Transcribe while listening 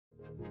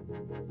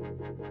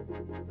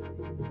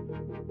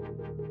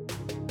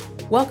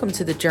Welcome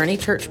to the Journey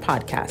Church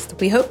podcast.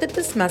 We hope that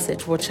this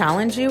message will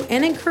challenge you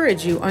and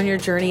encourage you on your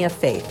journey of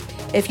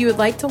faith. If you would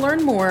like to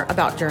learn more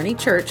about Journey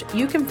Church,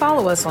 you can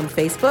follow us on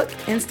Facebook,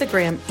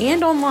 Instagram,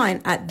 and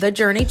online at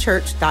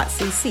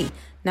thejourneychurch.cc.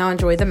 Now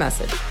enjoy the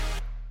message.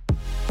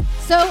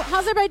 So,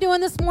 how's everybody doing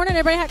this morning?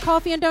 Everybody had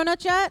coffee and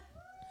donuts yet?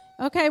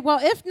 Okay, well,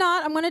 if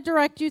not, I'm going to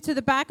direct you to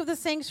the back of the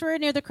sanctuary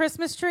near the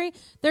Christmas tree.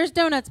 There's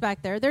donuts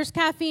back there. There's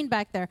caffeine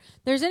back there.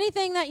 There's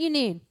anything that you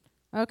need,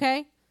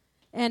 okay?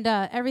 And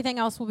everything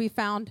else will be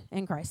found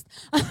in Christ.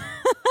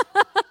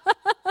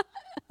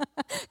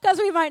 Because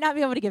we might not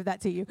be able to give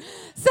that to you.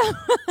 So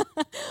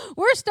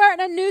we're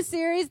starting a new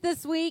series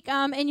this week,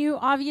 and you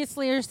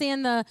obviously are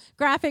seeing the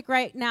graphic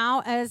right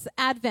now as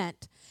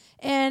Advent.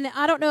 And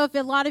I don't know if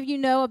a lot of you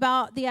know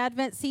about the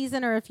Advent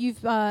season or if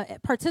you've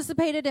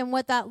participated in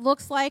what that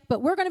looks like,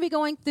 but we're going to be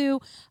going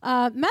through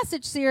a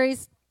message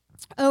series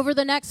over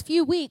the next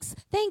few weeks.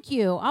 Thank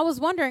you. I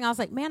was wondering, I was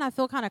like, man, I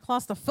feel kind of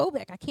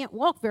claustrophobic. I can't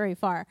walk very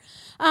far.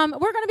 We're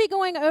going to be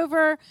going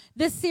over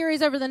this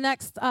series over the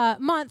next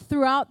month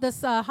throughout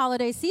this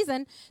holiday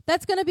season.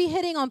 That's going to be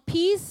hitting on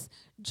peace,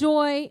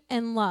 joy,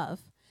 and love.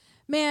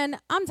 Man,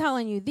 I'm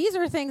telling you, these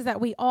are things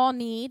that we all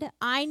need.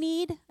 I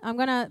need. I'm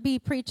going to be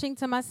preaching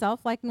to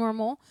myself like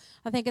normal.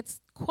 I think it's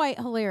quite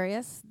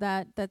hilarious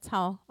that that's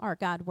how our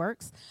God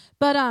works.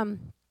 But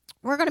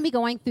we're going to be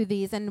going through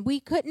these, and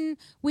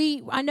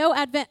I know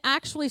Advent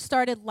actually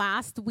started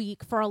last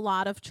week for a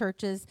lot of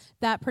churches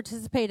that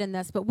participate in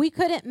this, but we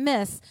couldn't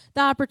miss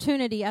the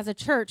opportunity as a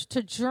church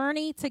to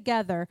journey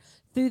together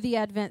through the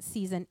Advent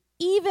season,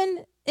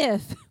 even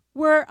if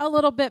we're a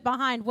little bit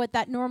behind what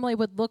that normally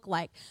would look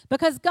like,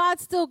 because God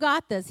still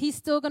got this. He's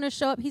still going to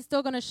show up. He's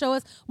still going to show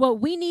us what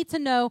we need to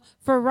know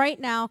for right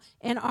now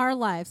in our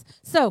lives.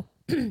 So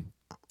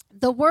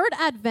the word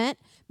Advent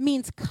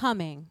means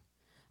coming.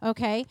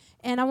 Okay,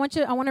 and I want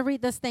to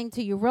read this thing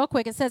to you real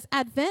quick. It says,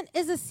 Advent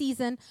is a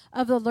season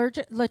of the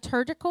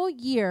liturgical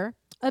year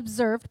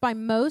observed by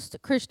most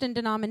Christian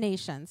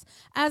denominations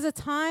as a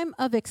time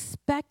of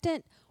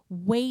expectant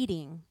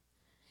waiting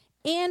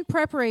and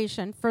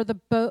preparation for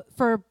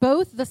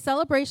both the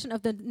celebration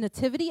of the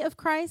nativity of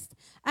Christ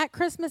at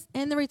Christmas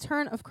and the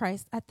return of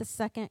Christ at the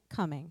second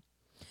coming.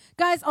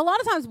 Guys, a lot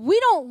of times we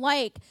don't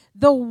like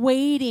the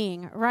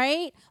waiting,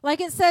 right? Like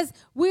it says,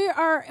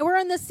 we're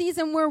in this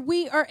season where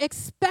we are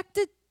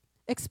expectant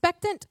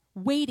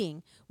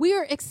waiting. We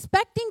are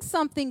expecting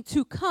something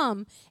to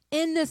come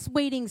in this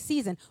waiting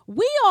season.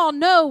 We all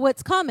know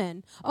what's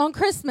coming on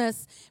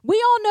Christmas. We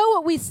all know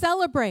what we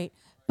celebrate.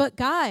 But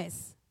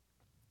guys,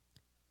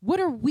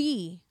 what are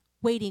we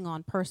waiting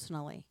on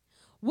personally?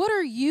 What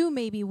are you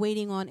maybe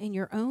waiting on in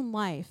your own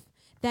life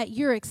that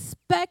you're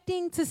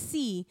expecting to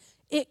see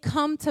it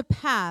come to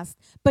pass,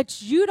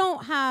 but you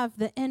don't have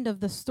the end of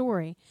the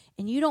story,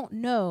 and you don't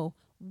know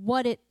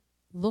what it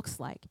looks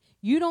like.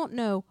 You don't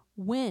know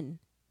when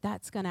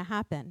that's going to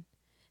happen.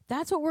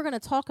 That's what we're going to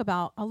talk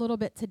about a little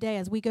bit today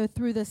as we go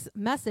through this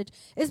message,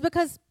 is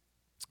because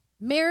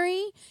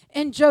Mary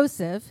and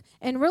Joseph,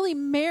 and really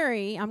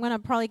Mary, I'm going to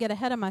probably get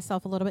ahead of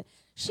myself a little bit,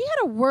 she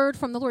had a word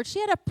from the Lord. She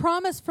had a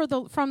promise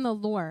from the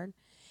Lord.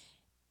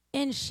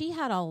 And she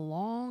had a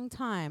long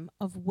time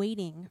of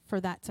waiting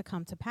for that to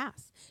come to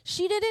pass.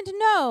 She didn't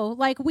know,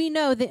 like we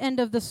know, the end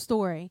of the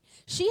story.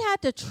 She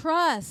had to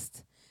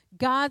trust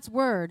God's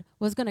word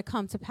was going to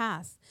come to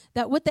pass.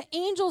 That what the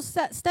angels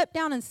stepped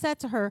down and said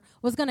to her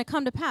was going to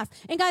come to pass.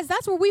 And guys,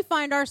 that's where we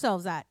find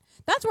ourselves at.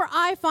 That's where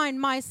I find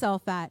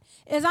myself at,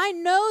 is I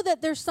know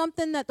that there's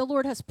something that the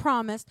Lord has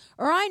promised,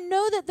 or I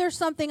know that there's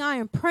something I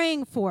am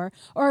praying for,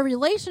 or a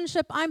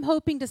relationship I'm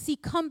hoping to see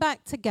come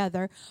back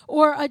together,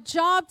 or a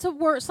job to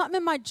work, something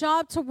in my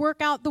job to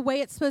work out the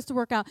way it's supposed to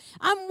work out.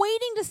 I'm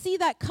waiting to see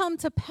that come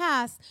to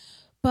pass.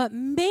 But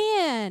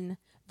man,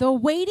 the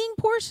waiting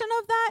portion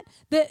of that,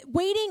 the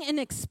waiting and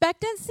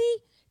expectancy,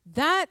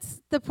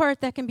 that's the part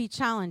that can be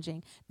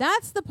challenging.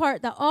 That's the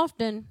part that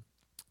often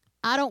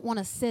I don't want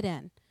to sit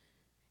in.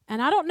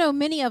 And I don't know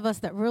many of us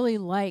that really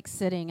like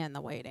sitting in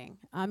the waiting.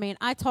 I mean,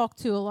 I talk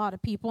to a lot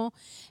of people,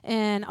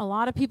 and a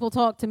lot of people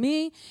talk to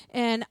me,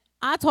 and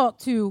I talk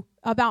to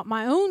about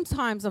my own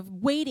times of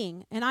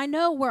waiting, and I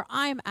know where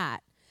I'm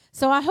at.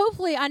 So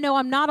hopefully I know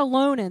I'm not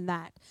alone in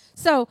that.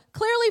 So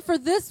clearly for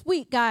this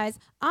week, guys,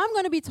 I'm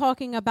going to be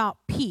talking about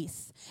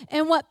peace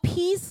and what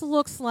peace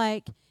looks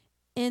like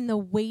in the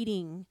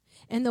waiting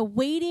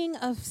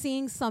of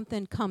seeing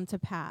something come to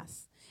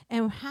pass.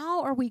 And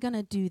how are we going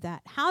to do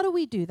that? How do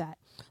we do that?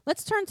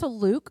 Let's turn to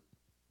Luke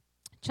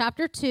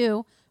chapter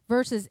 2,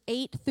 verses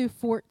 8 through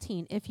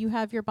 14. If you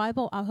have your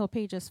Bible, I'll help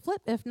you just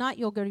flip. If not,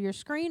 you'll go to your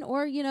screen,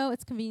 or,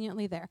 it's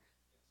conveniently there.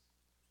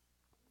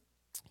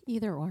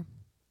 Either or.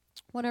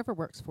 Whatever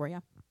works for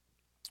you.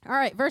 All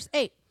right, verse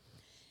 8.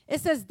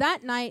 It says,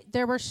 that night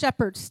there were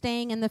shepherds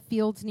staying in the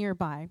fields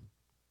nearby,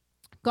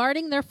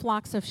 guarding their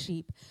flocks of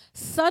sheep.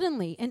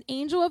 Suddenly, an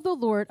angel of the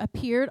Lord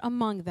appeared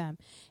among them,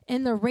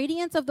 and the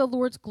radiance of the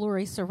Lord's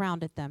glory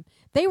surrounded them.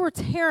 They were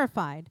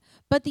terrified,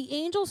 but the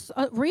angel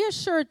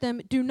reassured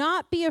them, "Do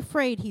not be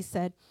afraid," he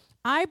said.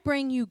 "I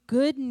bring you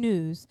good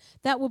news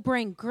that will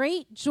bring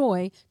great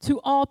joy to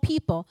all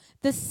people.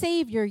 The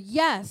Savior,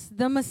 yes,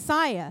 the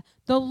Messiah,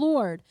 the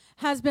Lord,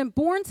 has been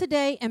born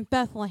today in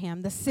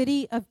Bethlehem, the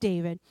city of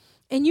David.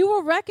 And you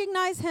will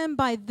recognize him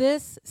by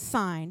this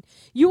sign.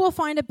 You will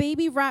find a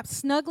baby wrapped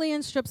snugly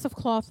in strips of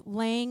cloth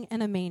laying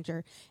in a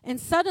manger."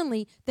 And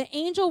suddenly the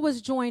angel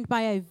was joined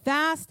by a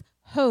vast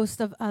host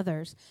of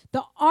others,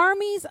 the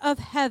armies of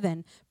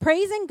heaven,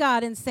 praising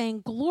God and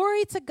saying,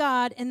 "Glory to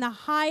God in the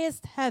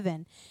highest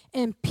heaven,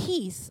 and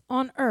peace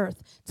on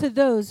earth to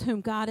those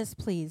whom God is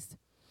pleased."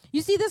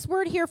 You see, this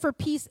word here for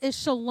peace is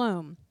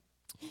shalom.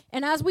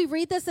 And as we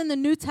read this in the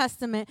New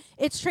Testament,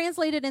 it's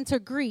translated into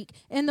Greek,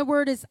 and the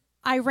word is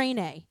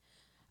irene.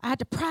 I had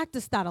to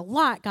practice that a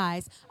lot,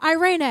 guys.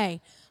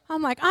 Irene.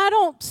 I'm like, I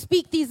don't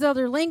speak these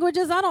other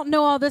languages. I don't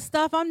know all this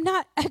stuff. I'm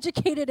not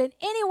educated in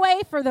any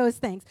way for those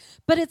things.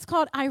 But it's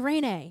called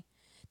irene.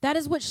 That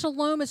is what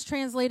shalom is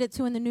translated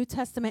to in the New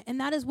Testament, and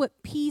that is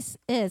what peace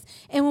is.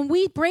 And when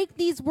we break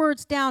these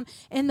words down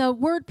in the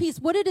word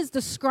peace, what it is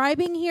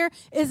describing here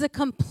is a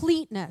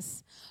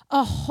completeness,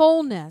 a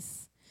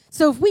wholeness.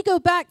 So if we go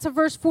back to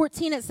verse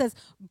 14, it says,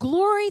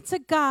 "Glory to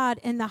God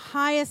in the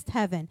highest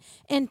heaven,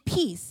 and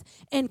peace,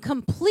 and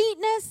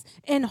completeness,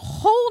 and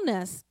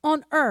wholeness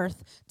on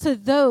earth to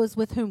those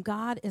with whom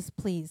God is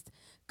pleased."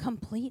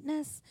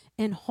 Completeness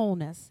and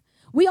wholeness.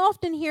 We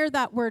often hear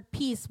that word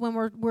peace when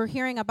we're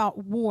hearing about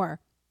war,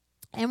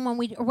 and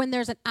when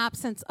there's an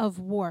absence of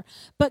war.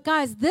 But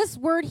guys, this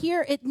word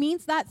here, it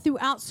means that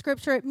throughout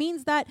Scripture. It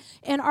means that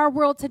in our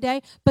world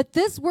today. But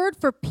this word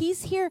for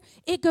peace here,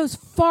 it goes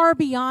far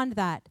beyond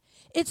that.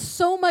 It's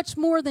so much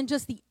more than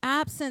just the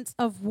absence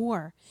of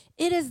war.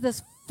 It is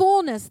this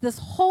fullness, this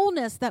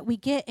wholeness that we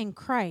get in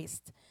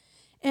Christ.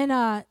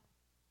 And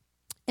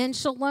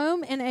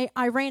shalom and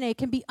irene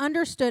can be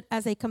understood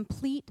as a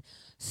complete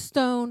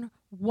stone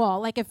wall.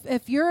 Like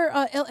if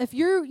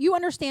you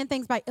understand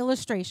things by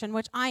illustration,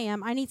 which I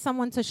am, I need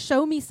someone to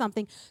show me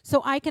something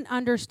so I can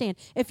understand.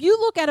 If you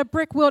look at a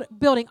brick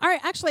building, all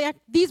right, actually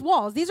these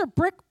walls, these are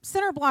brick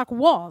center block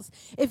walls.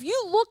 If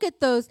you look at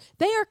those,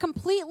 they are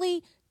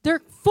they're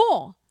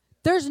full.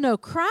 There's no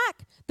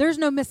crack. There's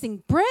no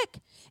missing brick.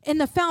 And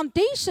the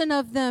foundation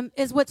of them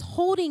is what's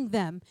holding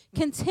them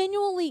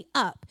continually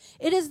up.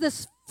 It is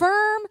this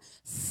firm,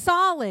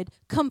 solid,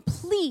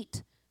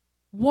 complete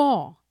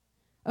wall.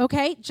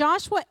 Okay?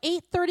 Joshua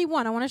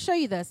 8:31. I want to show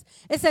you this.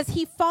 It says,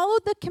 "He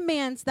followed the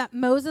commands that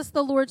Moses,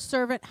 the Lord's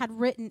servant, had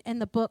written in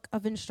the book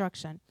of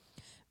instruction.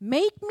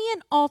 Make me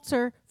an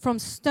altar from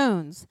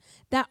stones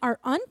that are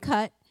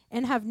uncut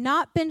and have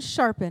not been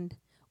sharpened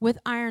with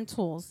iron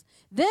tools.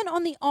 Then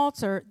on the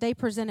altar, they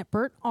presented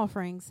burnt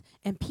offerings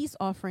and peace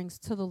offerings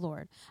to the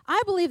Lord."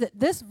 I believe that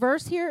this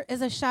verse here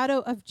is a shadow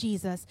of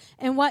Jesus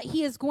and what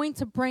he is going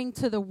to bring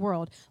to the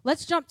world.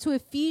 Let's jump to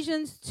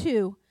Ephesians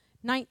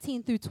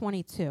 2:19 through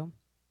 22.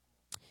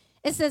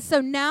 It says,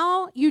 "So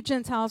now you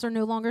Gentiles are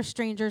no longer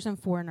strangers and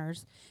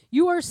foreigners.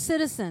 You are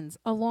citizens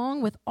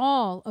along with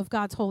all of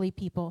God's holy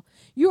people.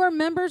 You are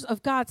members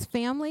of God's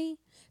family.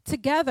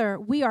 Together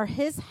we are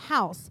his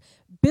house,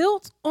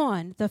 built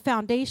on the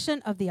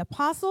foundation of the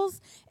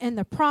apostles and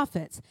the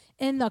prophets.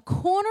 And the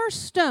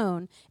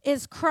cornerstone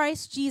is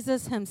Christ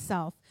Jesus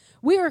himself.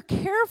 We are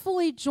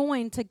carefully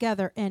joined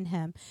together in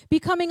him,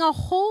 becoming a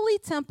holy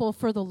temple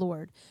for the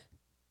Lord."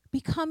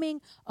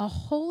 Becoming a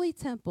holy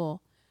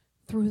temple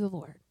through the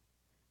Lord.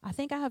 I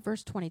think I have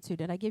verse 22.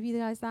 Did I give you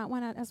guys that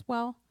one as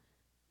well?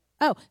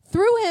 Oh,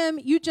 "Through him,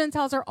 you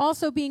Gentiles are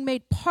also being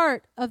made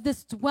part of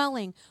this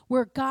dwelling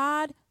where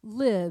God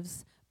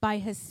lives by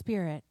his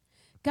Spirit."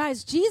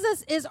 Guys,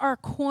 Jesus is our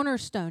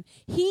cornerstone.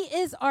 He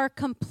is our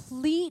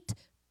complete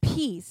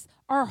peace,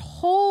 our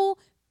whole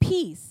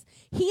peace.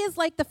 He is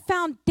like the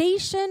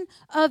foundation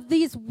of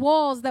these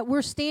walls that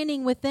we're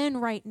standing within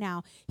right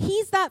now.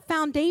 He's that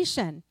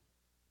foundation.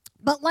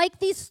 But like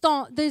these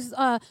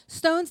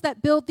stones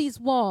that build these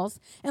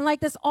walls, and like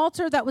this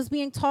altar that was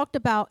being talked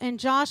about in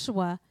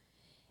Joshua,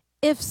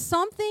 if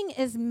something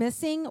is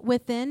missing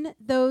within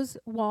those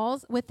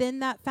walls, within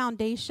that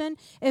foundation,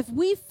 if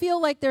we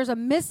feel like there's a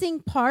missing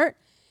part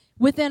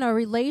within a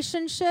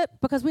relationship,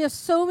 because we have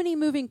so many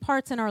moving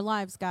parts in our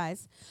lives,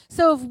 guys.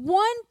 So if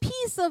one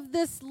piece of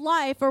this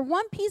life or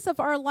one piece of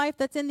our life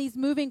that's in these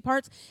moving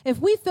parts, if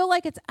we feel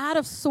like it's out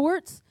of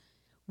sorts,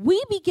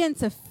 we begin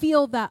to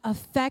feel that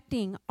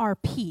affecting our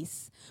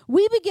peace.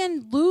 We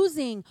begin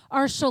losing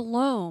our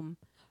shalom.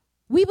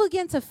 We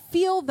begin to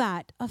feel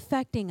that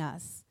affecting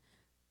us.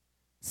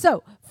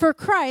 So, for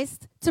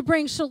Christ to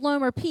bring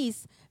shalom or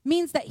peace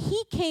means that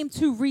he came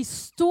to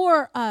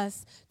restore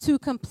us to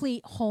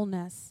complete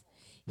wholeness.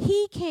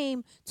 He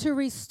came to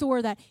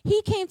restore that.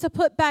 He came to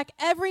put back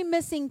every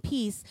missing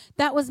piece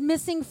that was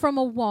missing from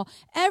a wall.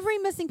 Every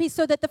missing piece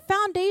so that the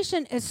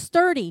foundation is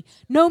sturdy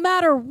no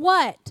matter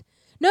what.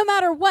 No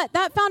matter what,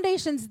 that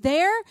foundation's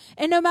there.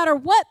 And no matter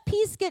what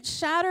piece gets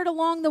shattered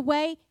along the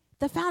way,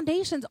 the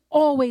foundation's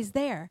always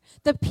there.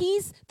 The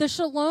peace, the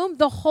shalom,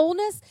 the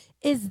wholeness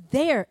is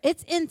there.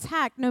 It's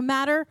intact no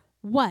matter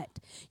what.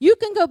 You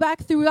can go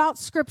back throughout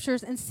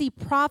scriptures and see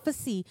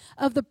prophecy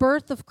of the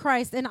birth of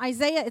Christ. In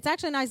Isaiah, it's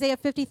actually in Isaiah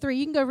 53.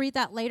 You can go read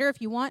that later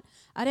if you want.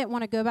 I didn't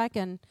want to go back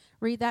and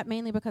read that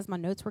mainly because my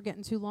notes were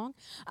getting too long.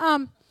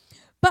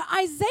 But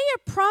Isaiah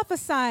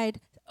prophesied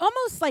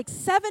almost like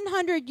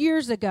 700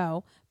 years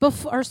ago,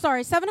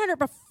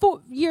 700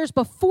 years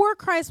before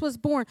Christ was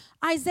born.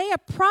 Isaiah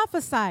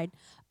prophesied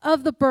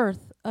of the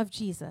birth of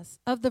Jesus,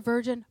 of the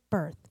virgin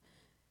birth.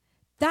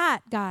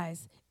 That,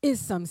 guys, is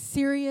some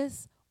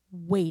serious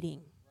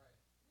waiting.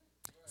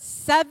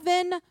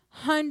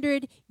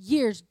 700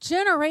 years,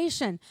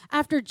 generation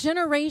after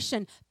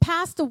generation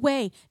passed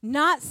away,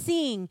 not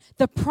seeing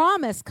the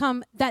promise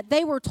come that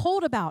they were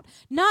told about,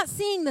 not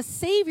seeing the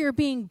Savior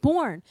being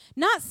born,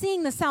 not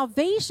seeing the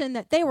salvation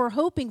that they were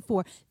hoping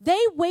for.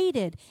 They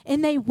waited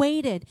and they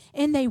waited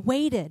and they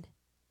waited.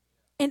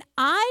 And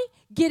I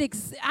get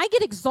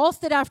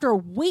exhausted after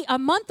a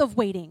month of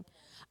waiting.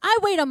 I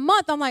wait a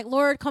month. I'm like,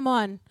 Lord, come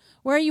on.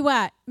 Where are you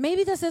at?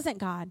 Maybe this isn't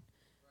God.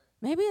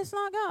 Maybe it's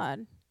not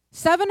God.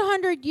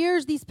 700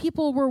 years these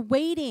people were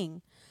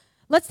waiting.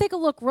 Let's take a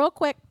look real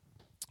quick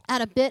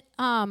at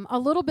a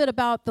little bit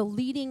about the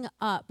leading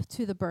up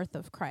to the birth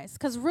of Christ.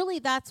 Because really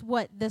that's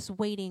what this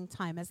waiting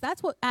time is.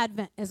 That's what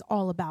Advent is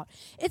all about.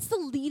 It's the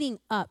leading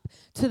up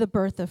to the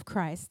birth of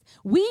Christ.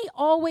 We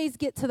always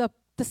get to the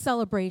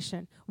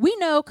celebration. We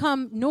know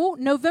come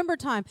November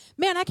time,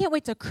 man, I can't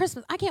wait to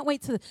Christmas. I can't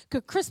wait to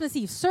the Christmas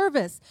Eve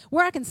service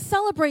where I can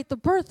celebrate the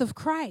birth of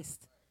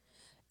Christ.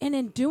 And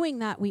in doing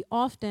that, we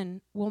often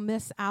will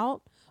miss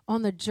out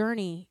on the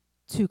journey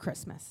to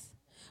Christmas.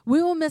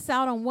 We will miss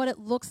out on what it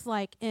looks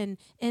like in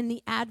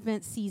the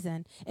Advent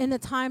season, in the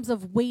times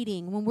of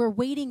waiting, when we're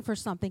waiting for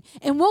something.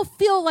 And we'll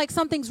feel like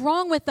something's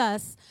wrong with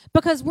us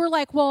because we're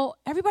like, well,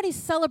 everybody's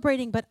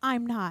celebrating, but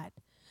I'm not.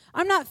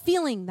 I'm not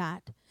feeling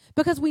that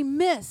because we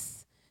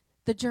miss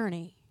the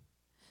journey.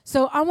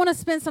 So I want to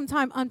spend some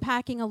time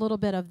unpacking a little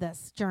bit of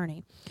this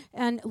journey.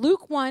 And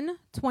Luke 1,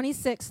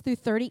 26 through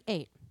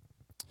 38.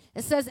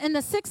 It says, in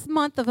the 6th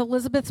month of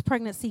Elizabeth's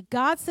pregnancy,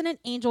 God sent an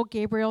angel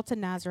Gabriel to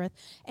Nazareth,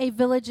 a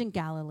village in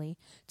Galilee,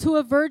 to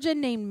a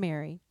virgin named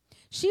Mary.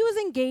 She was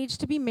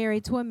engaged to be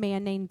married to a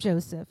man named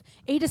Joseph,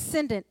 a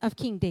descendant of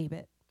King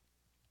David.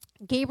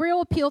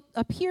 Gabriel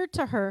appeared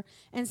to her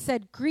and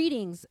said,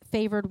 greetings,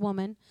 favored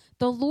woman.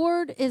 The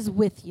Lord is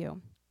with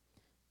you.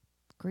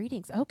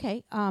 Greetings.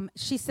 Okay.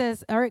 She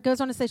says, or it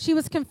goes on to say, she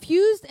was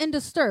confused and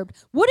disturbed.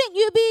 Wouldn't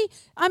you be?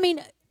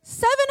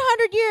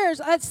 700 years,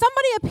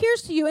 somebody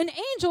appears to you, an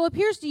angel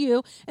appears to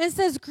you and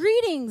says,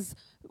 greetings,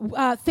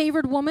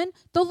 favored woman,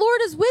 the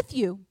Lord is with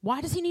you. Why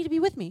does he need to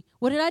be with me?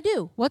 What did I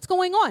do? What's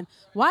going on?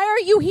 Why are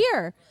you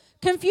here?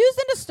 Confused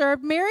and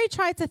disturbed, Mary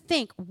tried to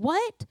think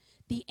what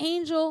the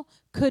angel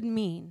could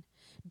mean.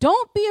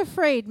 Don't be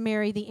afraid,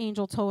 Mary, the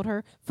angel told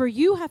her, for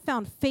you have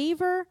found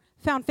favor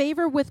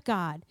with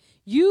God.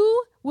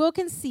 You will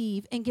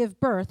conceive and give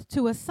birth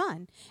to a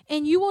son,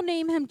 and you will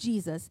name him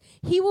Jesus.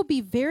 He will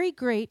be very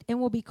great and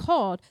will be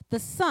called the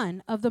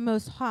Son of the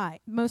Most High.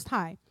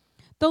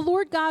 The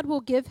Lord God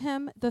will give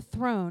him the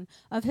throne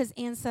of his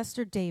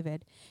ancestor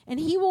David, and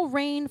he will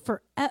reign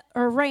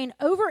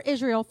over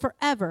Israel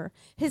forever.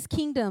 His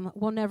kingdom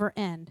will never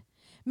end.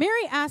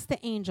 Mary asked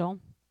the angel,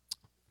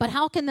 but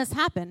how can this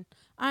happen?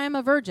 I am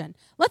a virgin.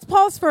 Let's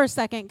pause for a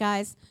second,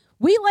 guys.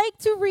 We like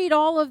to read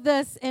all of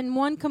this in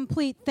one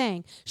complete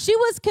thing. She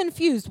was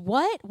confused.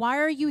 What? Why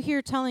are you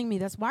here telling me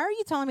this? Why are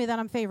you telling me that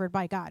I'm favored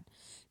by God?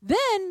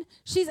 Then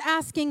she's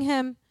asking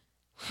him,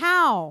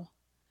 how?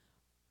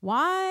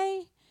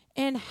 Why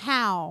and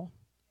how?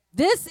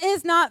 This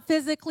is not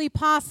physically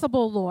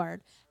possible,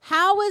 Lord.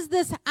 How is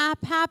this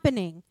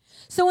happening?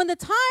 So in the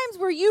times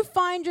where you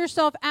find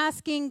yourself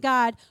asking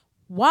God,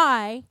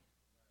 why,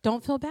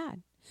 don't feel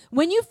bad.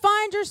 When you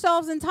find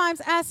yourselves in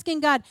times asking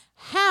God,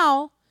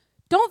 how,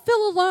 don't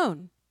feel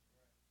alone.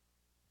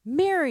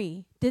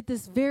 Mary did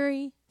this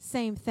very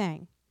same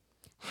thing.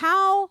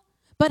 How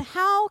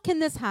can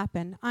this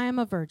happen? I am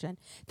a virgin.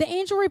 The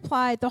angel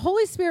replied, the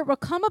Holy Spirit will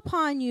come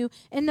upon you,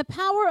 and the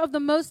power of the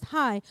Most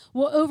High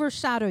will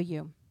overshadow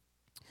you.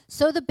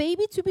 So the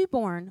baby to be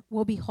born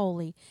will be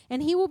holy,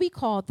 and he will be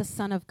called the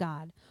Son of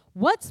God.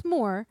 What's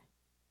more,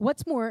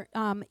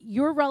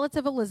 your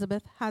relative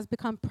Elizabeth has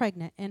become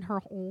pregnant in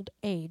her old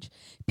age.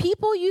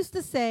 People used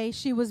to say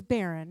she was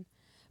barren,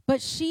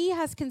 but she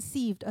has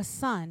conceived a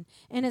son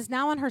and is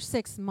now in her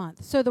 6th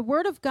month. So the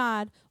word of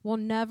God will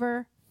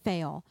never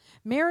fail.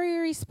 Mary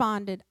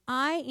responded,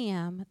 I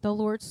am the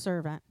Lord's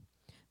servant.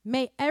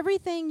 May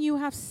everything you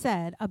have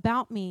said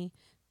about me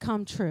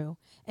come true.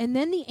 And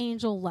then the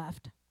angel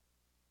left.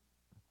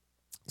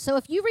 So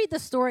if you read the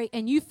story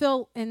and you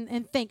feel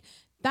and think,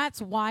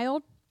 that's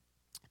wild,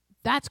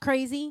 that's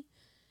crazy,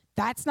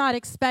 that's not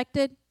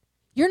expected,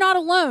 you're not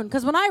alone.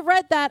 Because when I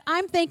read that,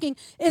 I'm thinking,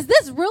 is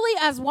this really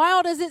as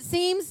wild as it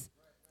seems?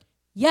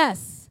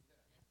 Yes,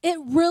 it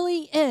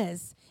really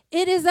is.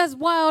 It is as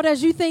wild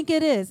as you think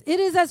it is. It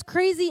is as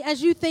crazy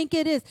as you think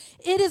it is.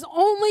 It is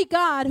only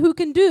God who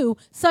can do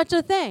such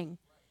a thing.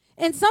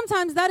 And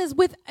sometimes that is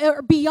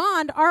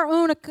beyond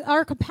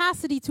our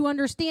capacity to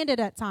understand it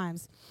at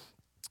times.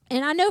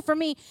 And I know for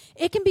me,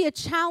 it can be a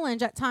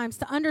challenge at times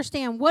to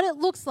understand what it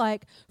looks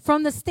like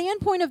from the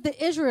standpoint of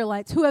the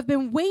Israelites who have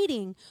been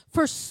waiting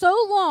for so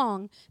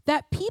long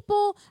that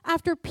people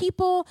after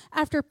people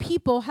after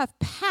people have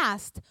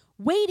passed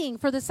waiting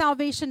for the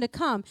salvation to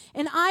come.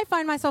 And I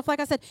find myself, like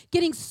I said,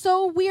 getting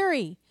so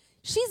weary.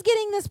 She's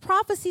getting this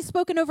prophecy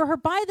spoken over her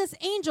by this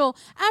angel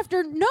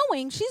after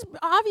knowing, she's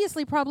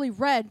obviously probably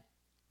read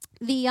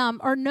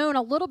or known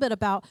a little bit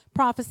about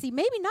prophecy.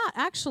 Maybe not,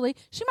 actually.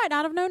 She might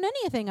not have known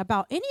anything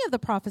about any of the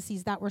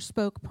prophecies that were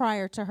spoke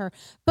prior to her.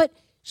 But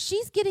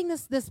she's getting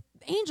this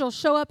angel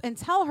show up and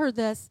tell her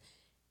this.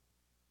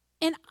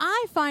 And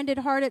I find it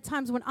hard at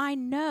times when I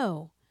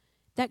know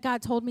that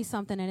God told me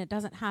something and it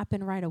doesn't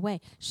happen right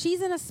away.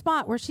 She's in a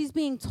spot where she's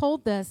being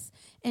told this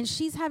and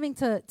she's having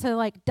to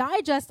like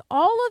digest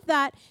all of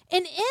that,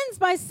 and ends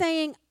by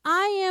saying,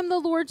 I am the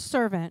Lord's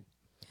servant.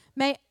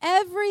 May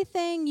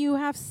everything you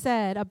have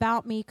said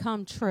about me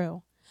come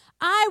true.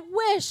 I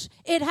wish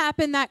it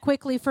happened that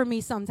quickly for me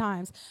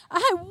sometimes.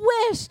 I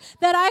wish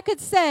that I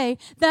could say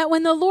that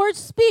when the Lord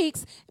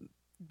speaks,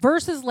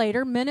 verses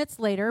later, minutes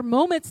later,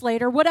 moments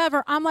later,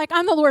 whatever, I'm like,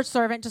 I'm the Lord's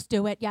servant, just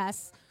do it,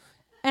 yes.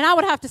 And I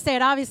would have to say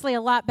it obviously a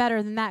lot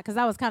better than that, because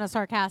that was kind of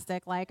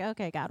sarcastic, like,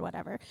 okay, God,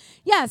 whatever.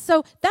 Yeah,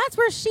 so that's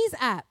where she's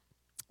at.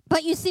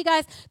 But you see,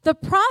 guys, the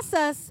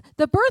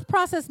birth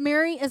process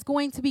Mary is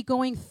going to be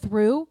going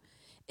through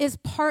is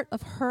part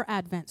of her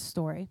Advent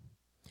story.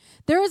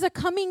 There is a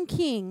coming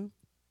king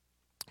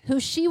who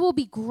she will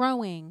be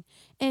growing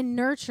and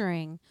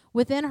nurturing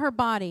within her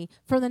body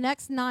for the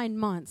next 9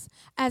 months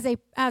as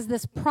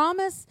this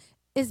promise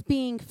is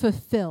being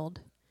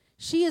fulfilled.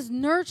 She is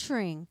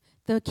nurturing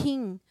the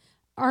king,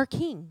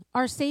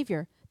 our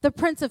Savior, the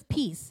Prince of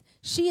Peace.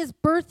 She is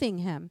birthing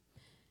him.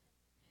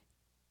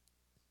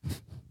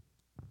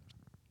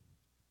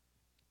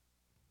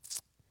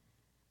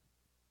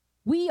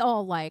 We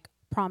all like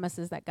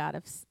promises that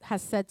God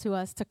has said to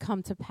us to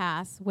come to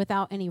pass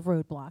without any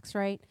roadblocks,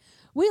 right?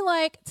 We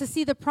like to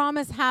see the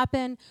promise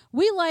happen.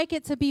 We like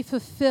it to be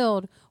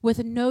fulfilled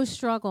with no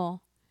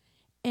struggle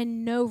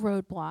and no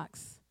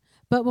roadblocks.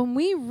 But when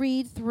we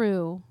read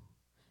through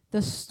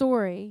the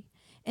story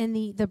and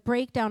the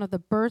breakdown of the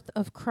birth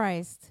of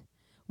Christ,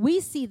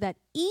 we see that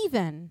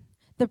even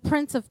the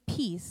Prince of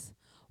Peace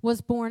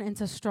was born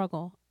into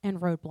struggle and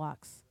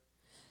roadblocks.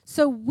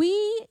 So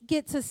we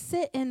get to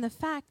sit in the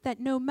fact that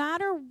no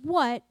matter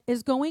what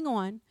is going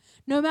on,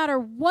 no matter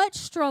what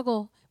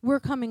struggle we're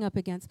coming up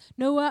against,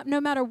 no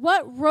matter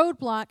what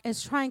roadblock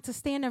is trying to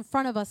stand in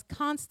front of us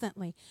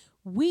constantly,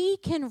 we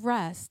can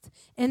rest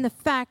in the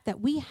fact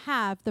that we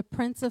have the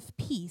Prince of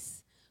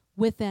Peace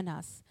within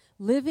us,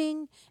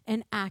 living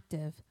and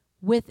active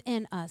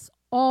within us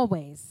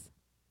always.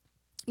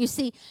 You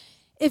see,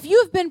 if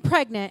you've been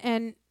pregnant,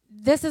 and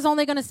this is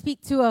only going to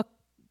speak to a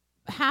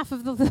half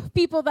of the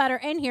people that are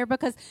in here,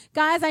 because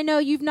guys, I know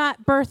you've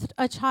not birthed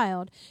a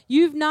child.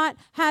 You've not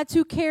had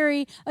to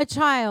carry a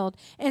child.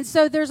 And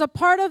so there's a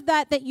part of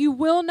that you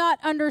will not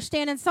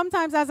understand. And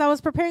sometimes as I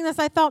was preparing this,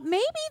 I thought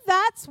maybe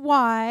that's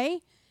why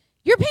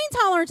your pain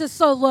tolerance is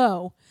so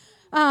low.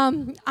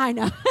 I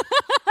know.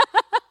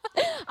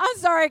 I'm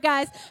sorry,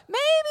 guys.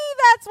 Maybe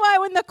that's why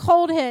when the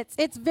cold hits,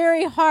 it's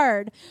very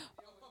hard.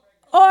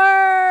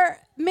 Or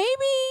maybe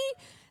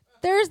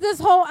there's this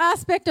whole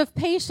aspect of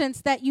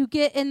patience that you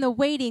get in the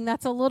waiting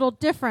that's a little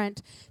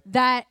different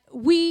that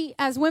we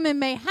as women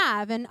may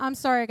have. And I'm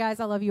sorry, guys,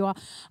 I love you all.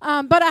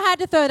 But I had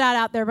to throw that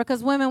out there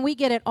because women, we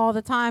get it all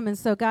the time. And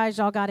so, guys,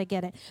 y'all got to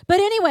get it.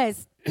 But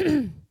anyways,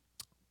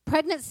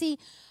 pregnancy,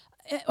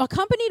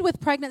 accompanied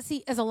with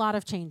pregnancy is a lot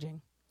of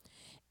changing.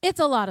 It's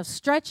a lot of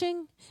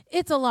stretching.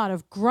 It's a lot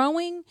of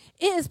growing.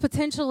 It is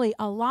potentially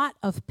a lot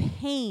of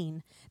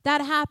pain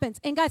that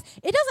happens. And guys,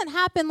 it doesn't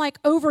happen like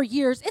over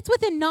years. It's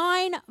within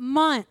 9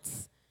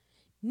 months.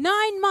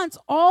 9 months,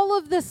 all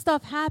of this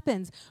stuff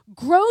happens.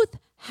 Growth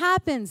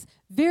happens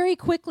very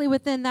quickly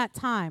within that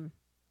time.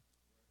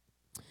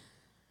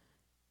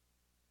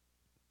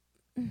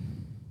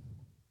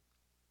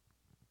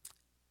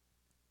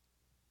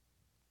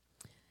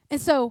 And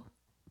so,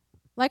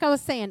 like I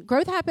was saying,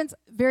 growth happens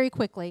very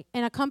quickly,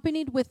 and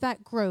accompanied with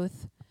that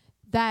growth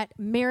that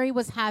Mary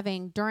was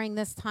having during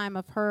this time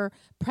of her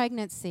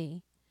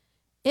pregnancy,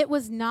 it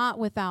was not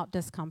without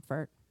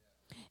discomfort.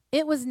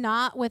 It was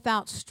not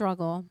without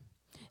struggle.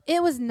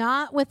 It was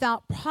not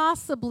without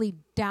possibly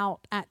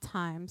doubt at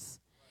times.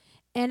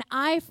 And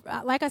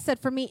like I said,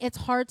 for me, it's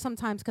hard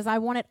sometimes because I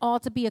want it all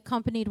to be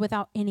accompanied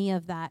without any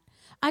of that.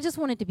 I just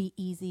want it to be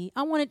easy.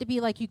 I want it to be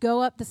like you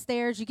go up the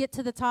stairs, you get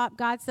to the top,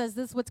 God says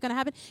this is what's going to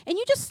happen, and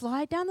you just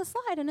slide down the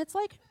slide, and it's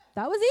like,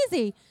 that was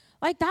easy.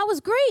 Like, that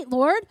was great,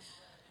 Lord.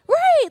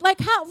 Right, like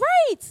how,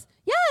 right.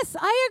 Yes,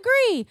 I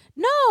agree.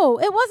 No,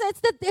 it wasn't.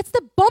 It's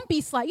the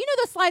bumpy slide. You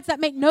know the slides that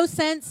make no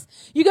sense?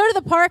 You go to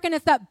the park and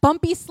it's that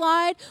bumpy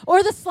slide,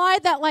 or the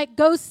slide that like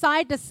goes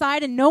side to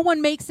side and no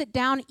one makes it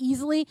down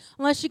easily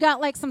unless you got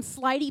like some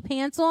slidey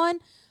pants on.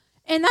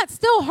 And that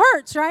still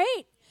hurts,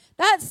 right?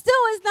 That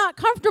still is not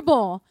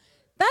comfortable.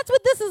 That's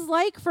what this is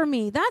like for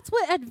me. That's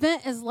what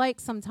Advent is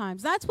like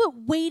sometimes. That's what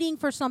waiting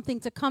for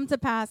something to come to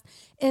pass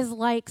is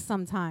like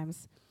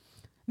sometimes.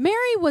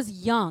 Mary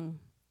was young.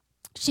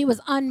 She was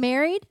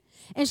unmarried.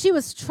 And she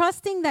was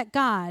trusting that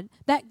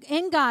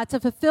in God to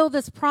fulfill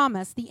this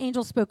promise the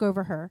angel spoke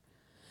over her.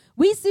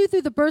 We see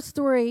through the birth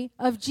story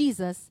of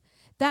Jesus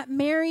that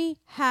Mary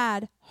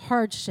had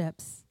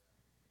hardships.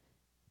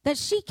 That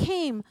she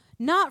came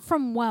not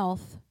from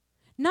wealth,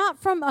 not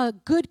from a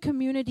good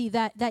community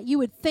that you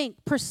would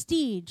think,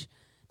 prestige,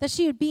 that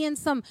she would be in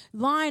some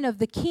line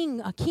of a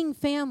king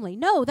family.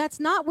 No, that's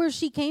not where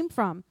she came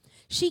from.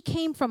 She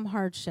came from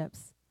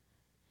hardships.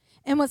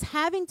 And was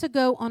having to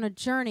go on a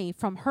journey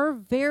from her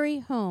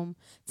very home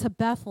to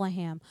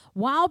Bethlehem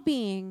while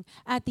being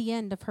at the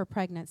end of her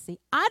pregnancy.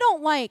 I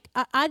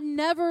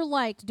never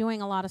liked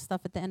doing a lot of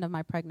stuff at the end of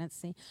my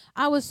pregnancy.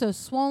 I was so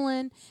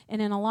swollen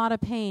and in a lot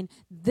of pain.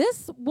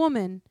 This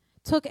woman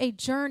took a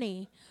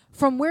journey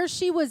from where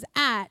she was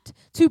at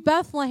to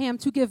Bethlehem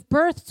to give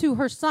birth to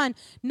her son,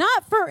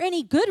 not for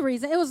any good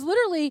reason. It was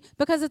literally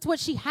because it's what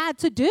she had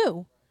to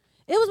do.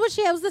 It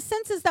was the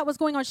census that was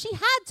going on. She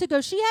had to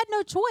go. She had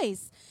no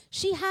choice.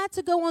 She had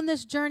to go on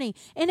this journey,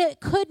 and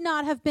it could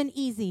not have been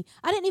easy.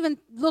 I didn't even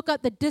look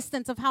up the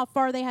distance of how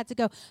far they had to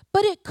go,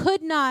 but it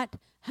could not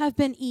have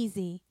been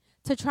easy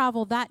to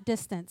travel that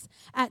distance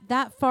at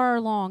that far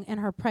along in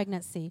her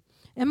pregnancy.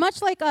 And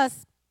much like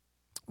us,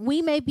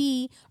 we may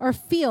be or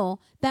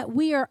feel that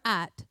we are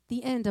at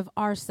the end of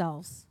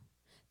ourselves,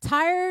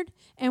 tired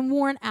and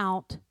worn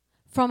out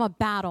from a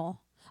battle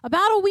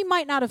we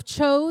might not have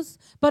chose,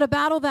 but a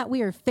battle that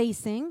we are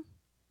facing.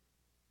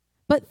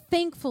 But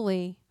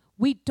thankfully,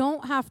 we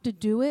don't have to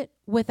do it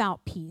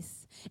without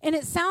peace. And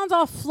it sounds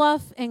all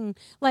fluff and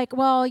like,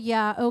 well,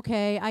 yeah,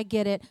 okay, I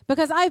get it.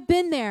 Because I've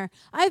been there.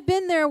 I've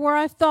been there where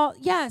I've thought,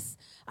 yes,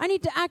 I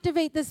need to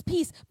activate this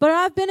peace. But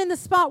I've been in the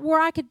spot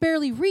where I could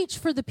barely reach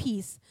for the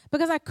peace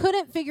because I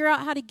couldn't figure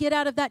out how to get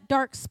out of that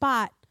dark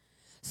spot.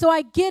 So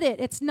I get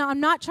it. I'm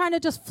not trying to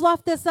just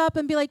fluff this up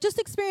and be like, just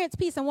experience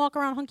peace and walk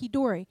around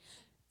hunky-dory.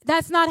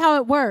 That's not how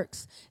it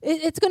works.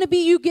 It's going to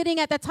be you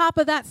getting at the top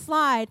of that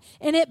slide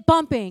and it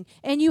bumping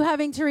and you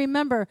having to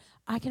remember,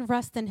 I can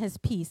rest in his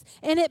peace.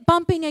 And it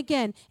bumping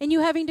again and you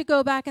having to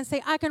go back and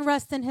say, I can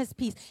rest in his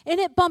peace. And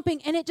it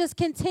bumping and it just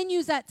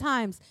continues at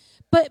times.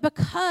 But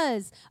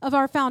because of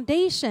our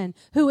foundation,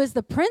 who is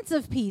the Prince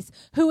of Peace,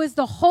 who is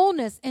the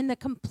wholeness and the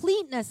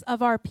completeness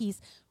of our peace,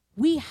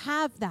 we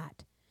have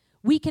that.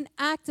 We can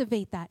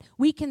activate that.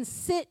 We can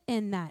sit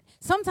in that.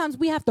 Sometimes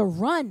we have to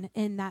run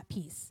in that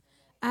peace.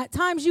 At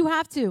times you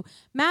have to.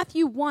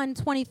 Matthew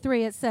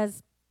 1:23, it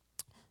says,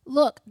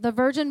 look, the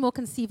virgin will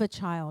conceive a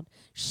child.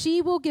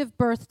 She will give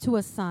birth to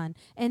a son,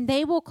 and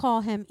they will call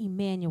him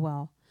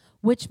Emmanuel,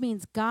 which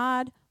means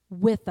God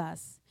with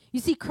us. You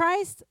see,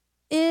 Christ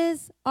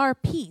is our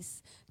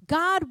peace.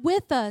 God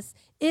with us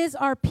is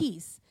our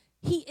peace.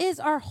 He is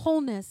our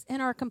wholeness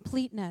and our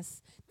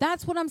completeness.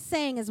 That's what I'm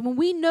saying is when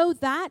we know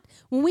that,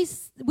 when we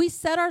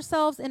set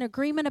ourselves in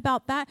agreement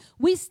about that,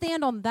 we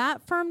stand on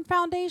that firm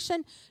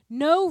foundation,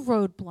 no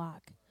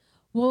roadblock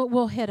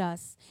will hit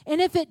us.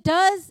 And if it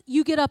does,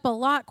 you get up a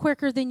lot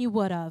quicker than you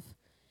would have.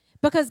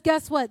 Because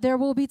guess what? There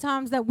will be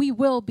times that we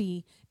will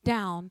be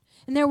down.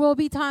 And there will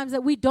be times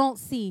that we don't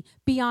see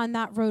beyond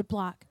that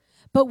roadblock.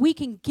 But we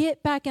can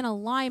get back in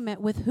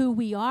alignment with who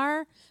we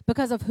are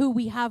because of who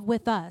we have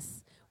with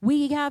us.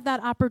 We have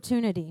that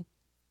opportunity.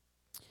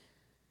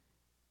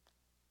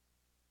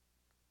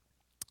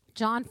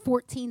 John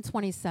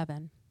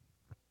 14:27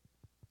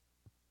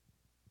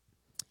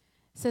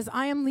 says,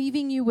 I am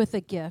leaving you with a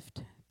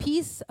gift,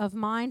 peace of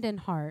mind and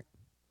heart.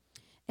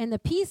 And the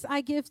peace I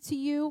give to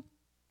you,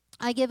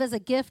 I give as a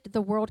gift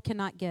the world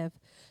cannot give.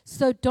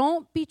 So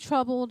don't be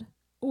troubled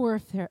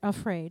or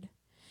afraid.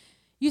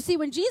 You see,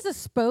 when Jesus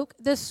spoke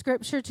this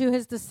scripture to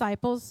his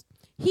disciples,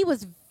 he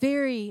was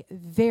very,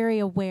 very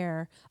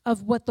aware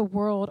of what the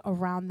world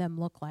around them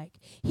looked like.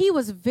 He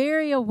was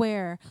very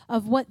aware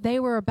of what they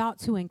were about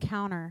to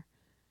encounter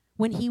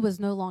when he was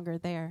no longer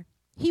there.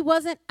 He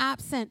wasn't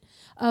absent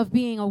of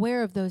being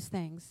aware of those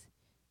things.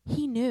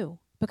 He knew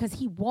because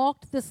he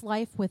walked this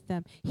life with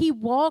them. He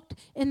walked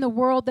in the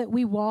world that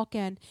we walk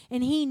in,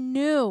 and he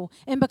knew.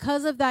 And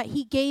because of that,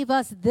 he gave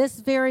us this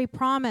very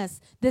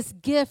promise, this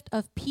gift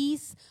of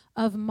peace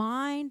of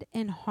mind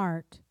and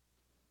heart.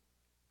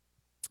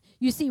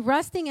 You see,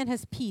 resting in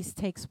his peace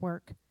takes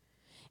work.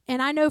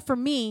 And I know for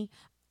me,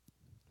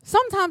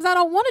 sometimes I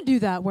don't want to do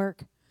that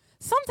work.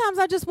 Sometimes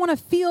I just want to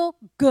feel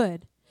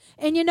good.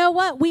 And you know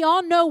what? We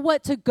all know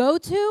what to go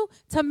to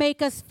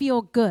make us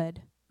feel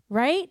good,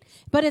 right?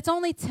 But it's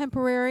only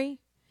temporary.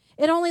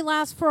 It only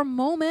lasts for a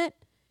moment.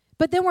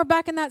 But then we're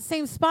back in that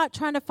same spot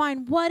trying to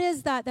find what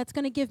is that's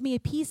going to give me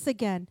a peace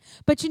again.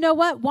 But you know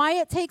what? Why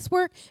it takes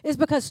work is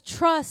because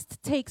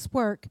trust takes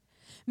work.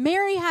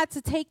 Mary had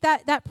to take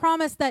that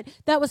promise that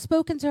was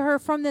spoken to her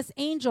from this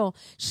angel.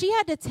 She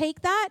had to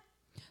take that,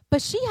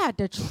 but she had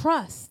to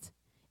trust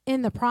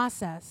in the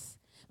process.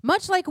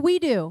 Much like we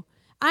do.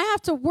 I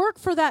have to work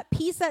for that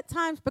peace at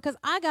times because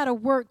I got to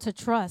work to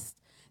trust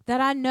that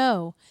I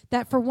know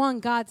that, for one,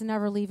 God's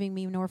never leaving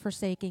me nor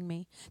forsaking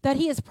me, that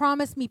he has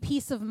promised me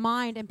peace of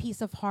mind and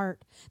peace of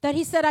heart, that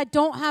he said I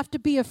don't have to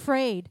be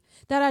afraid,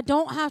 that I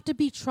don't have to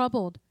be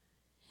troubled.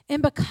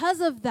 And because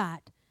of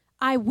that,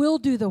 I will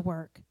do the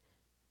work.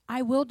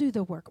 I will do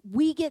the work.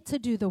 We get to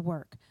do the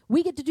work.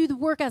 We get to do the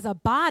work as a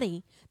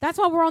body. That's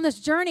why we're on this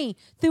journey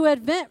through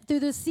Advent, through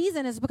this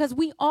season, is because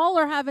we all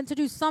are having to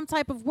do some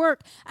type of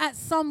work at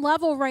some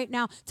level right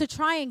now to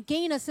try and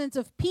gain a sense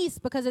of peace,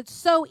 because it's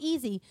so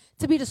easy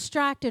to be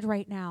distracted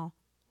right now.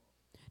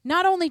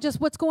 Not only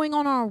just what's going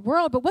on in our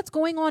world, but what's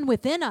going on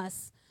within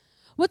us.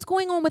 What's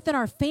going on within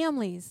our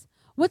families.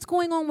 What's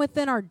going on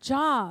within our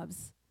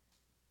jobs.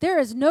 There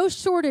is no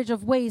shortage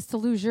of ways to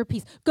lose your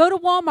peace. Go to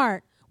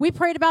Walmart. We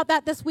prayed about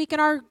that this week in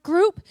our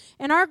group,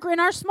 in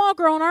our small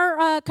girl, in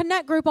our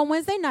Connect group on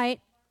Wednesday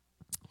night.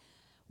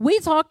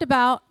 We talked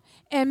about,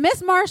 and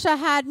Miss Marsha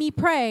had me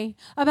pray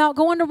about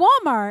going to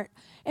Walmart.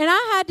 And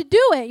I had to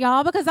do it,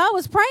 y'all, because I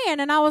was praying,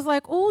 and I was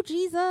like, oh,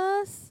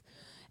 Jesus.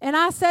 And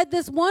I said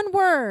this one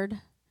word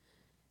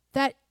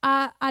that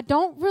I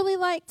don't really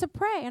like to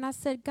pray. And I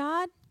said,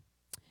 God,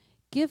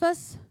 give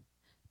us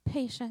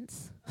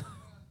patience.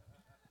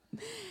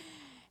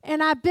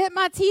 And I bit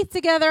my teeth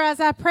together as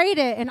I prayed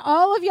it. And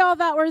all of y'all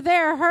that were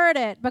there heard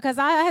it, because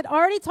I had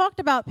already talked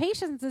about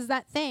patience is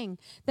that thing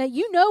that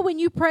when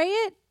you pray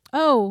it,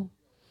 oh,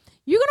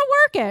 you're going to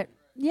work it.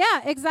 Yeah,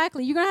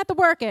 exactly. You're going to have to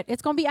work it.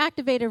 It's going to be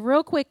activated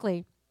real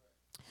quickly.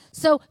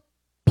 So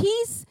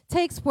peace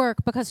takes work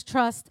because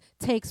trust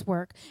takes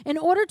work. In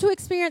order to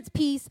experience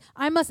peace,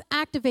 I must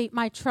activate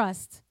my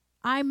trust.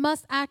 I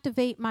must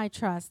activate my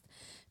trust.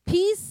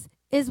 Peace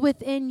is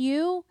within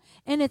you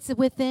and it's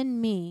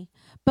within me.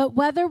 But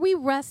whether we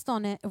rest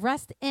in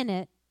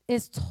it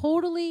is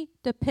totally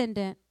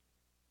dependent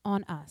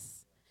on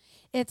us.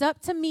 It's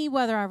up to me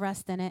whether I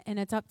rest in it, and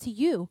it's up to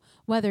you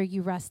whether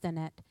you rest in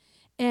it.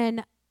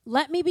 And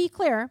let me be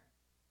clear,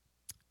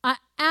 I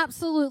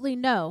absolutely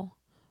know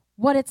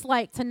what it's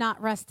like to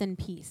not rest in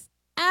peace.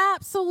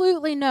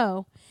 Absolutely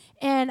know.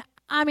 And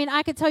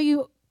I could tell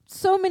you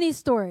so many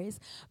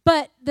stories,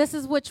 but this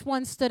is which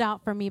one stood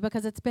out for me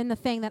because it's been the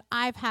thing that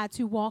I've had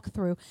to walk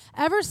through.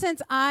 Ever since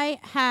I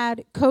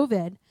had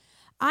COVID,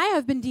 I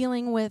have been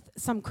dealing with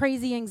some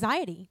crazy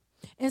anxiety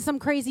and some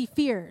crazy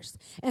fears.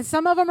 And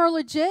some of them are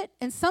legit,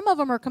 and some of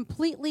them are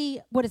completely,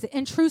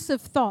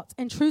 intrusive thoughts,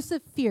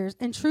 intrusive fears,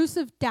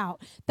 intrusive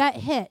doubt that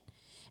hit.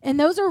 And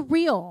those are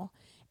real,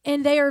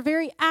 and they are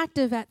very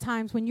active at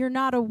times when you're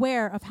not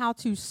aware of how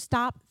to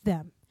stop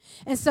them.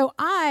 And so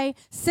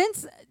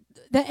since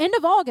the end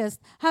of August,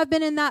 have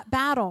been in that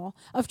battle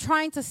of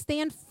trying to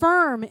stand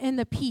firm in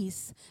the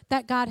peace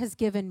that God has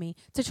given me,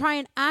 to try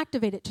and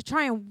activate it, to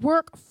try and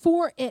work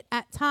for it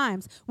at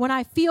times when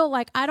I feel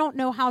like I don't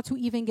know how to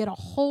even get a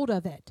hold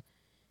of it.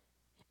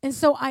 And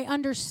so I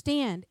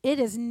understand it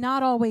is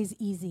not always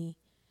easy,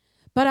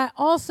 but I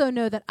also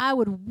know that I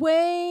would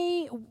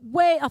way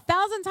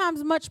 1,000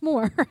 times much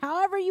more,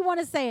 however you want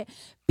to say it,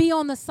 be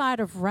on the side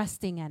of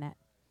resting in it.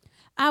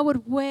 I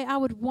would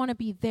want to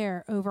be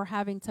there over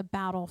having to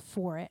battle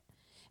for it.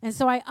 And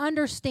so I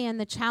understand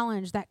the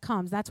challenge that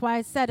comes. That's why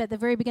I said at the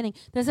very beginning,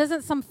 this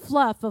isn't some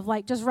fluff of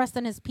like just rest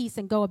in his peace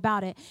and go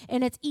about it.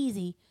 And it's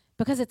easy,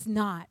 because it's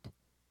not.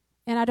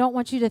 And I don't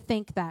want you to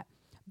think that.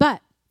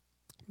 But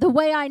the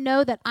way I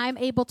know that I'm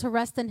able to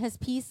rest in his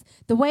peace,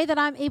 the way that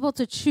I'm able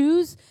to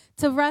choose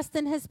to rest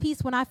in his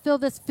peace when I feel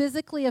this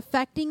physically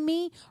affecting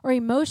me or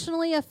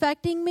emotionally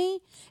affecting me,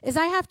 is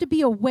I have to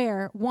be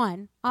aware,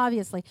 one,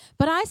 obviously,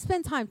 but I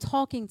spend time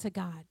talking to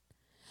God.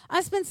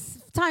 I spend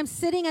time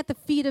sitting at the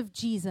feet of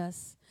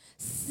Jesus,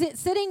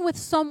 sitting with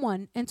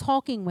someone and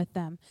talking with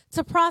them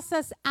to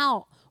process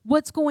out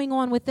what's going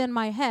on within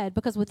my head,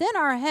 because within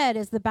our head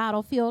is the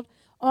battlefield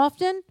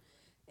often.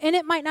 And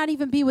it might not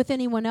even be with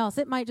anyone else.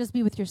 It might just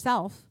be with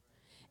yourself.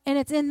 And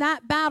it's in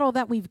that battle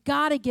that we've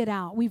got to get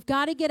out. We've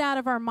got to get out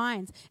of our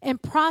minds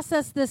and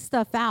process this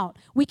stuff out.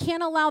 We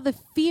can't allow the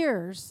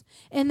fears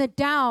and the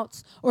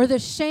doubts or the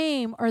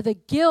shame or the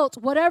guilt,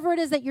 whatever it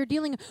is that you're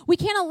dealing with, we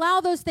can't allow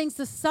those things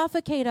to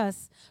suffocate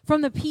us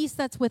from the peace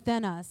that's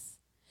within us.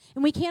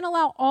 And we can't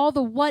allow all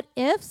the what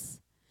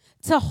ifs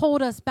to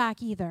hold us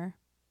back either.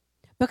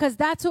 Because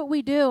that's what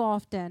we do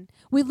often.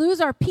 We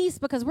lose our peace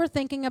because we're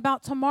thinking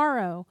about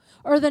tomorrow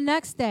or the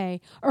next day.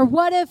 Or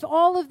what if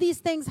all of these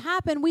things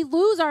happen? We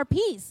lose our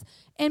peace.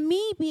 And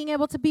me being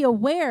able to be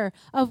aware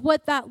of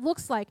what that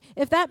looks like.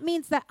 If that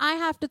means that I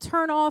have to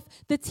turn off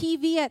the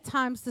TV at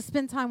times to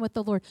spend time with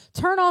the Lord.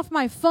 Turn off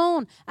my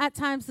phone at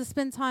times to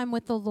spend time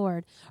with the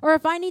Lord. Or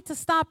if I need to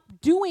stop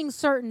doing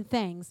certain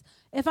things.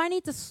 If I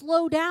need to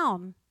slow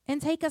down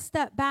and take a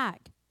step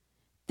back.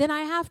 then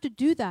I have to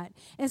do that.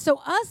 And so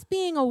us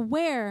being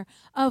aware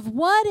of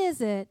what is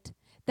it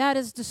that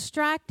is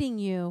distracting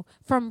you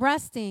from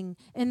resting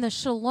in the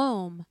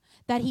shalom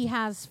that he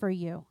has for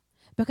you,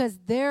 because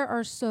there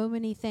are so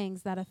many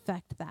things that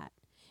affect that.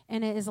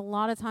 And it is a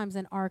lot of times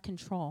in our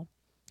control.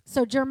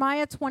 So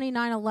Jeremiah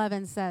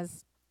 29:11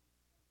 says,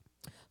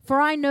 "For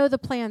I know the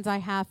plans I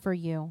have for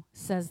you,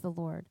 says the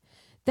Lord.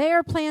 They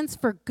are plans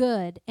for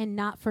good and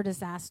not for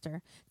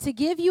disaster, to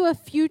give you a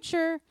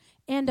future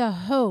and a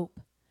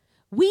hope."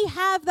 We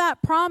have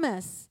that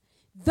promise.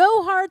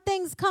 Though hard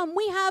things come,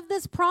 we have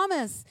this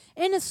promise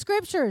in the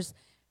scriptures.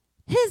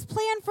 His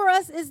plan for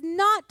us is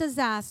not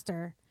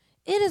disaster.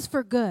 It is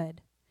for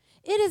good.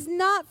 It is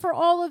not for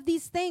all of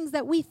these things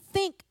that we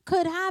think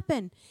could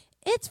happen.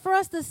 It's for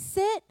us to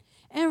sit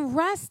and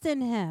rest in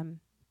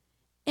him.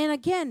 And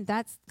again,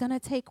 that's going to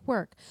take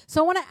work.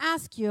 So I want to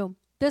ask you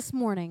this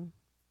morning,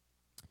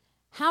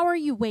 how are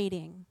you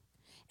waiting?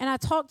 And I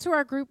talked to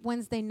our group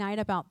Wednesday night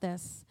about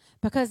this,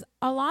 because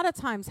a lot of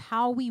times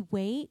how we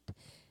wait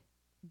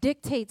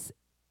dictates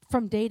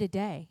from day to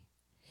day.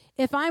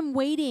 If I'm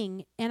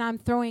waiting and I'm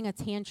throwing a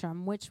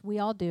tantrum, which we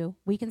all do,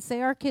 we can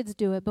say our kids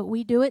do it, but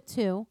we do it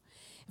too.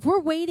 If we're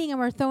waiting and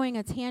we're throwing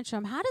a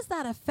tantrum, how does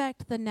that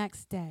affect the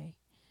next day?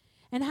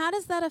 And how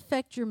does that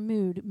affect your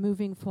mood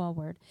moving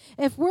forward?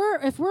 If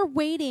we're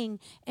waiting,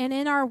 and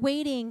in our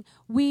waiting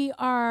we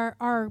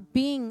are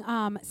being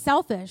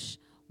selfish,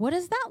 what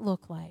does that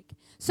look like?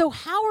 So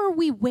how are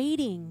we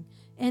waiting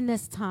in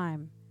this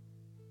time?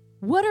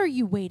 What are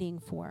you waiting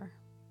for?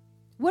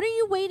 What are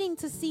you waiting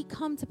to see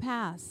come to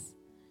pass?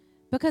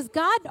 Because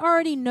God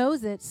already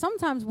knows it.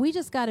 Sometimes we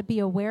just got to be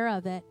aware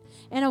of it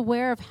and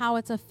aware of how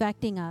it's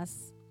affecting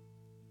us.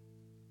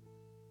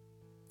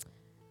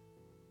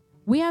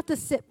 We have to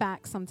sit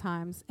back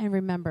sometimes and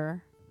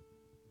remember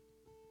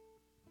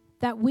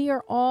that we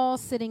are all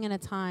sitting in a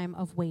time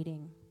of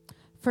waiting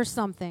for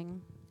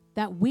something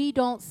that we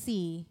don't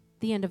see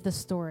the end of the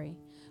story.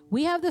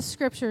 We have the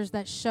scriptures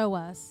that show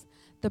us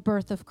the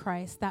birth of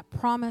Christ, that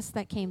promise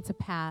that came to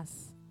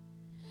pass.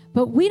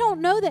 But we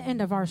don't know the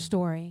end of our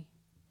story.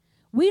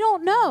 We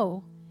don't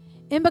know.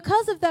 And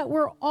because of that,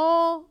 we're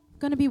all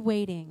going to be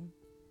waiting.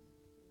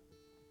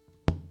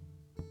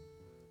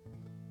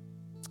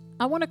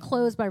 I want to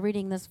close by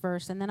reading this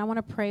verse, and then I want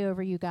to pray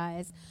over you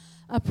guys,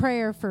 a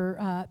prayer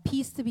for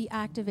peace to be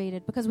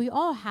activated, because we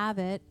all have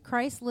it.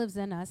 Christ lives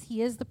in us.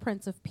 He is the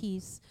Prince of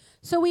Peace.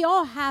 So we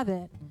all have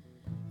it.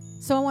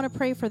 So I want to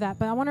pray for that.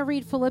 But I want to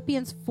read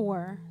Philippians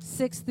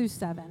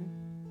 4:6-7.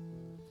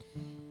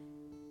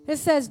 It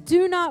says,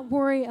 "Do not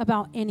worry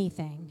about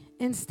anything.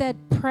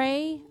 Instead,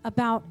 pray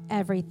about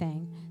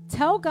everything.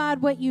 Tell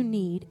God what you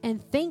need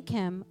and thank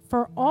him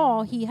for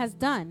all he has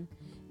done.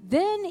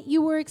 Then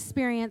you will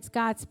experience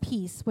God's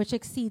peace, which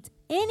exceeds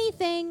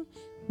anything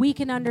we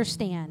can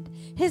understand.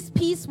 His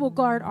peace will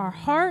guard our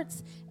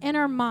hearts and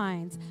our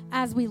minds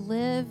as we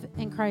live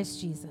in Christ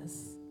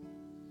Jesus."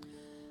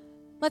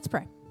 Let's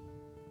pray.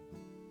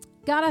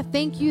 God, I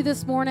thank you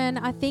this morning.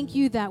 I thank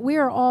you that we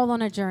are all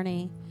on a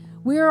journey.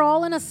 We are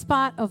all in a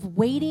spot of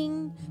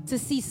waiting to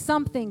see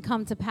something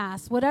come to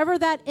pass. Whatever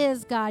that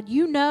is, God,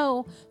 you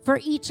know for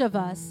each of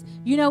us.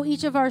 You know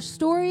each of our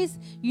stories.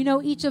 You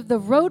know each of the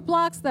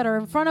roadblocks that are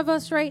in front of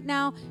us right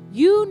now.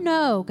 You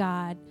know,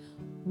 God,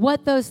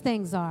 what those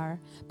things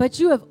are. But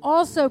you have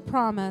also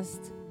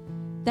promised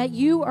that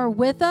you are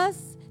with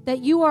us, that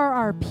you are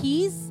our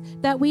peace,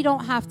 that we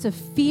don't have to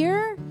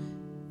fear,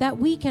 that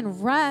we can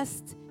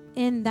rest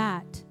in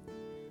that.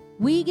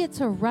 We get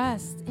to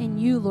rest in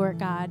you, Lord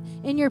God,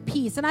 in your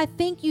peace. And I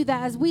thank you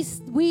that as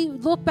we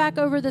look back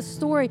over the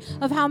story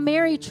of how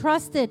Mary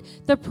trusted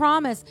the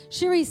promise,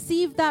 she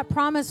received that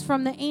promise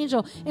from the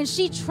angel, and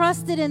she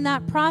trusted in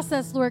that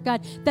process, Lord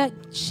God, that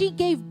she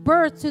gave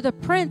birth to the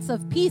Prince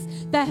of Peace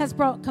that has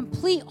brought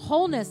complete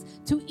wholeness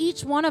to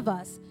each one of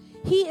us.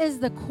 He is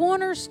the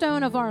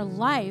cornerstone of our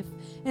life.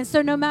 And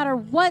so no matter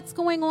what's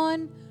going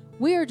on,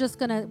 we are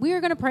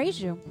gonna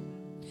praise you.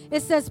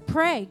 It says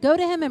pray. Go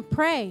to him and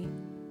pray.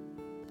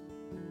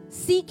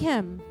 Seek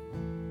him,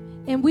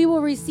 and we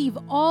will receive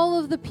all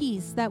of the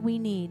peace that we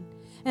need.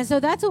 And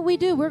so that's what we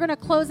do. We're going to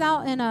close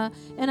out in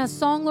a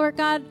song, Lord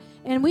God,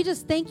 and we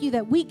just thank you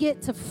that we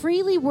get to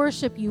freely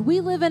worship you.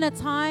 We live in a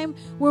time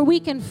where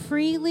we can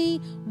freely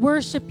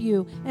worship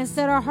you and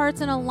set our hearts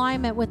in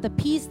alignment with the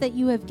peace that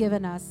you have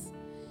given us.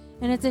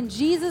 And it's in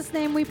Jesus'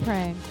 name we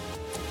pray.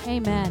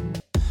 Amen.